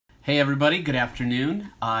Hey everybody, good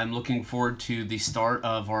afternoon. I'm looking forward to the start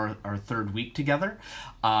of our third week together.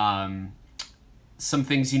 Some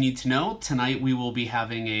things you need to know. Tonight we will be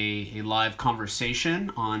having a live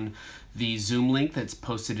conversation on the Zoom link that's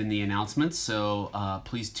posted in the announcements, so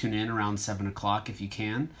please tune in around 7 o'clock if you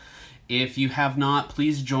can. If you have not,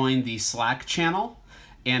 please join the Slack channel,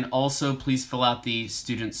 and also please fill out the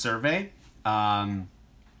student survey.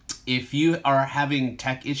 If you are having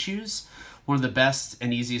tech issues, one of the best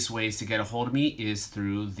and easiest ways to get a hold of me is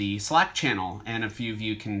through the Slack channel, and a few of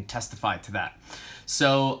you can testify to that.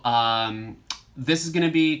 So this is going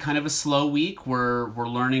to be kind of a slow week. We're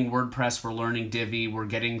learning WordPress, we're learning Divi, we're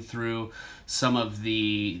getting through some of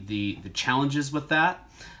the challenges with that.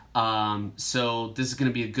 So this is going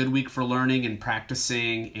to be a good week for learning and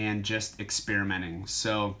practicing and just experimenting.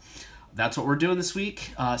 So that's what we're doing this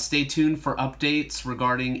week. Stay tuned for updates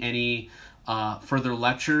regarding any further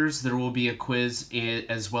lectures. There will be a quiz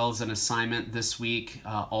as well as an assignment this week,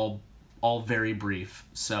 all very brief.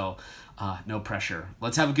 So no pressure.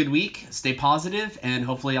 Let's have a good week, stay positive, and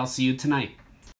hopefully I'll see you tonight.